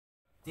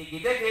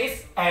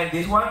tiki-takis, and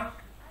this one,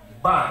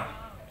 bang.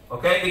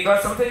 Okay,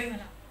 because something.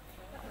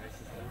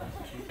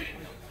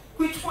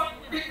 Which one?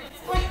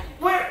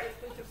 Where?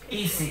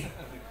 Easy.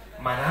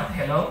 Madam,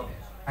 hello.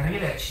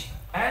 Arrivederci.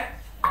 And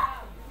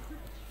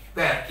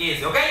there,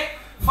 easy, okay?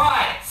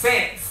 5,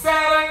 6,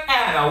 7,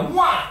 and a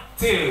 1,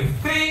 2,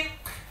 3,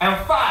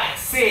 and 5,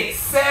 6,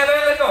 7,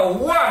 let's go.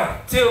 1,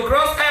 2,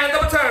 cross and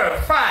double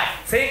turn. 5,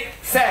 6,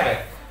 7.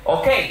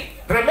 Okay,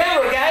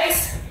 remember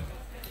guys,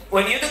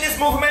 when you do this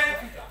movement,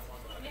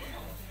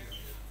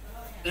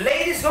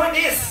 ladies go in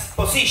this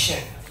position.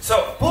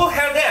 So put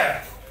her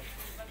there.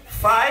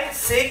 5,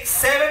 6,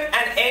 7,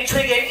 and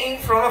entry again in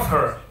front of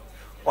her.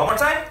 One more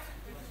time.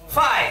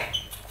 5,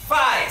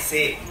 5,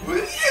 6.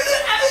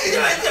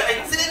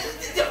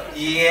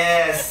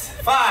 Yes.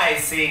 5,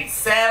 6,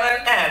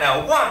 7, and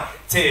a 1,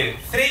 2,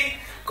 3.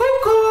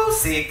 Cuckoo.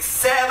 6,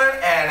 7,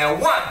 and a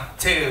 1,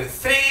 2,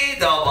 3.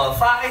 Double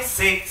 5,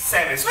 6,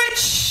 7.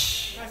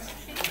 Switch.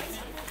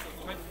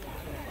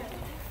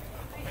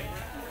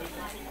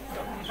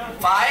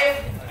 5,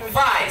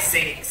 5,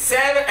 6,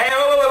 7, and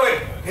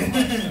wait.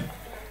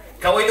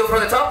 Can we do from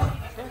the top?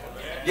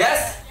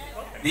 Yes?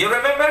 Do you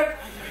remember?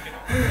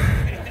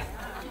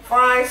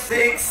 5,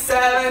 6,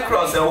 7,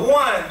 cross it. 1,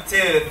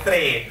 2,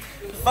 3.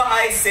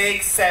 5,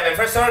 6, 7.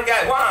 First one,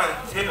 guys.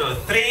 1, 2,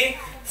 3.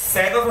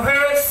 Second for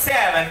her,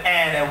 7.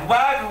 And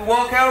back,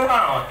 walk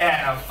around.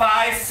 And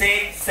 5,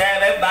 6,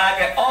 7.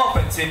 Back and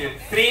open. 2,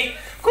 3.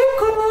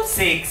 Cuckoo.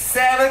 6,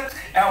 7.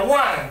 And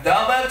 1.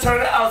 Double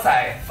turn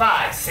outside.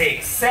 5,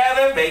 6,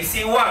 7.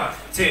 Basic. 1,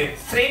 2,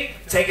 3.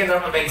 Take it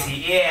normal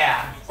basic.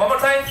 Yeah. One more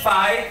time.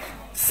 5,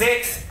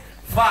 6,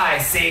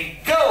 5,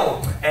 6.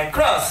 Go. And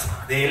cross.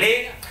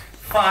 Delete.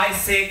 5,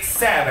 6,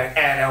 7.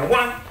 And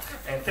 1.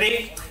 And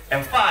 3.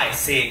 And 5,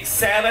 6,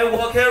 7,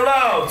 walk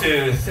around,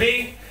 2,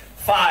 3,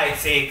 5,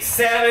 6,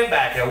 7,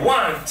 back at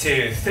 1,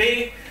 2,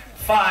 3,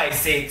 5,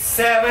 6,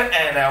 7,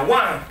 and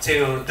 1,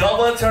 2,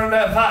 double turn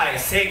left, 5,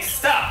 6,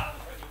 stop.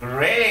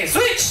 Great,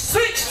 switch,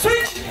 switch,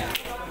 switch.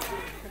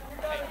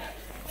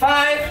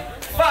 5,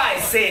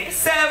 5, 6,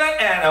 7,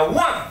 and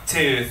 1,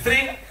 2,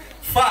 3,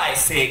 5,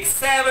 6,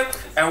 7,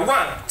 and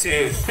 1,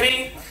 2,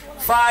 3,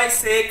 5,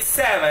 6,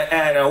 7,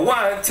 and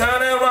 1,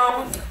 turn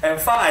around,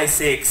 and 5,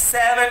 6,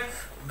 7,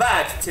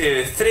 back,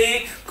 2,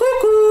 3,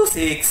 cuckoo,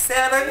 6,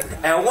 7,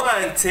 and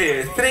 1,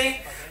 2,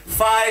 3,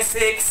 5,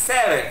 6,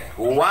 7.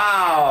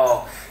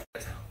 Wow.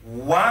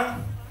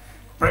 1,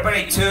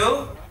 prepare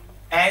 2,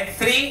 and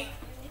 3.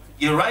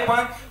 Your right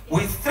one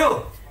with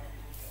through.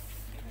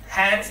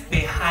 Hands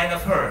behind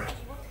of her.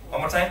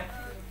 One more time.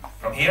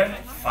 From here.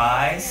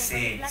 5,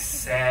 6,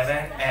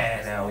 7,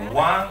 and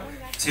 1,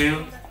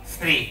 2,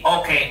 3.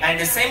 Okay, and in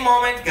the same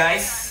moment,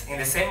 guys, in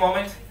the same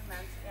moment,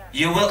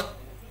 you will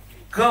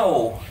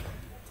go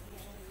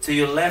to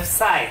your left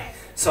side.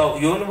 So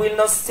you will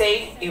not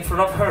stay in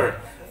front of her.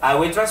 I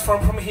will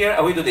transform from here.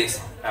 I will do this.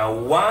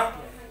 1,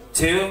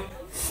 2,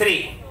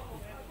 3.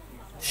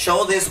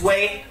 Show this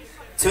way.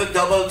 2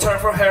 double turn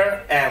for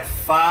her. And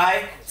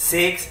 5,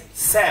 6,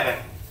 7.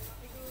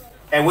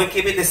 And we'll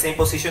keep it the same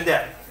position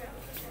there.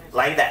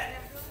 Like that.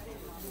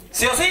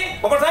 See?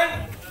 One more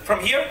time. From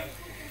here.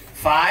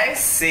 5,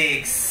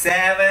 6,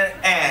 7,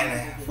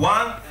 and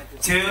 1,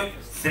 2,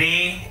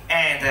 3,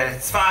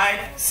 and 5,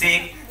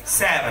 6,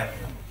 7.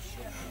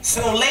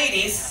 So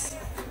ladies,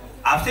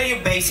 after your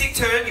basic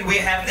turn, we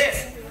have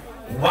this.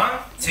 1,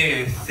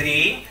 2,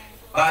 3.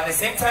 But at the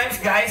same time,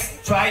 guys,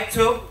 try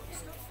to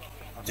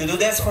do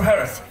this for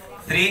her.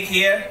 3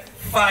 here,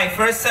 5.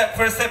 First step,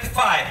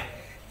 5.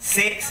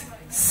 6,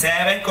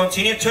 7.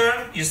 Continue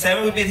turn. Your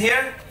 7 will be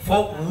here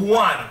for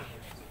 1.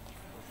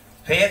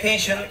 Pay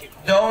attention.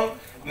 Don't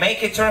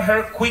make it turn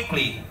her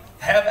quickly.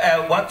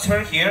 Have one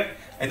turn here.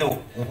 And do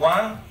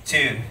 1,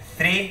 2,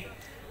 3,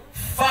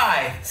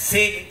 5,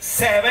 6,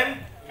 7.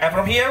 And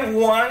from here,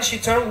 1, she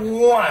turned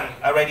 1.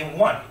 Already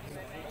 1.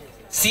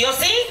 See?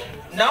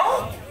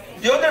 No?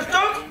 You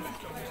understood?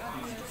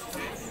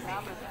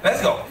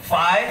 Let's go.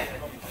 5,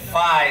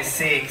 5,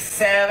 6,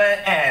 7,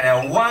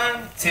 and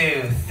 1,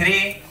 2,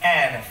 3,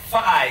 and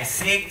 5,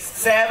 6,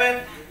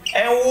 7,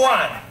 and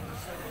 1.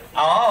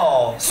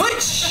 Oh,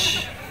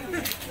 switch!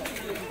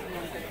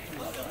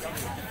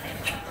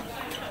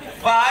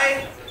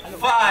 5,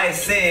 5,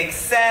 6,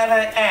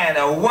 7,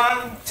 and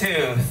 1,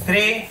 2,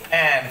 3,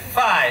 and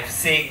 5,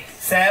 6,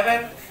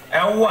 7,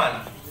 and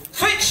 1.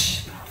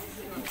 Switch!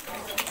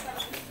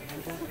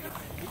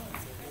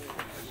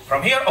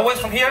 From here, always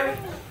from here.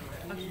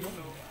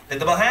 The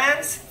double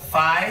hands.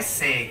 5,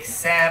 6,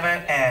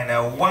 7,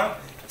 and 1,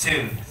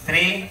 2,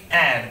 3,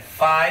 and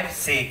 5,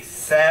 6,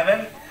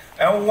 7,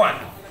 and 1.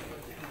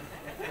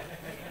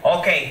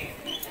 Okay.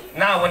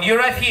 Now, when you're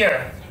right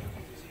here,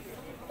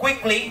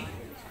 quickly,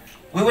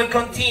 we will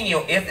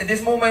continue.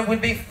 This movement will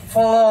be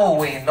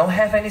flowing, don't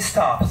have any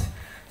stops.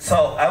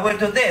 So I will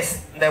do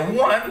this. The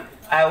 1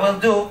 I will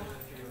do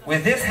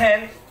with this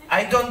hand.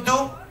 I don't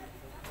do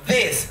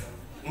this.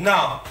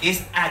 No,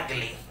 it's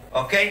ugly.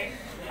 Okay?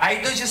 I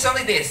do just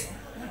only this.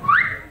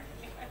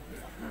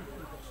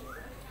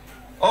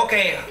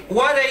 Okay,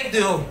 what I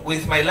do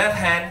with my left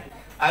hand,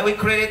 I will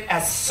create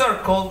a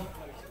circle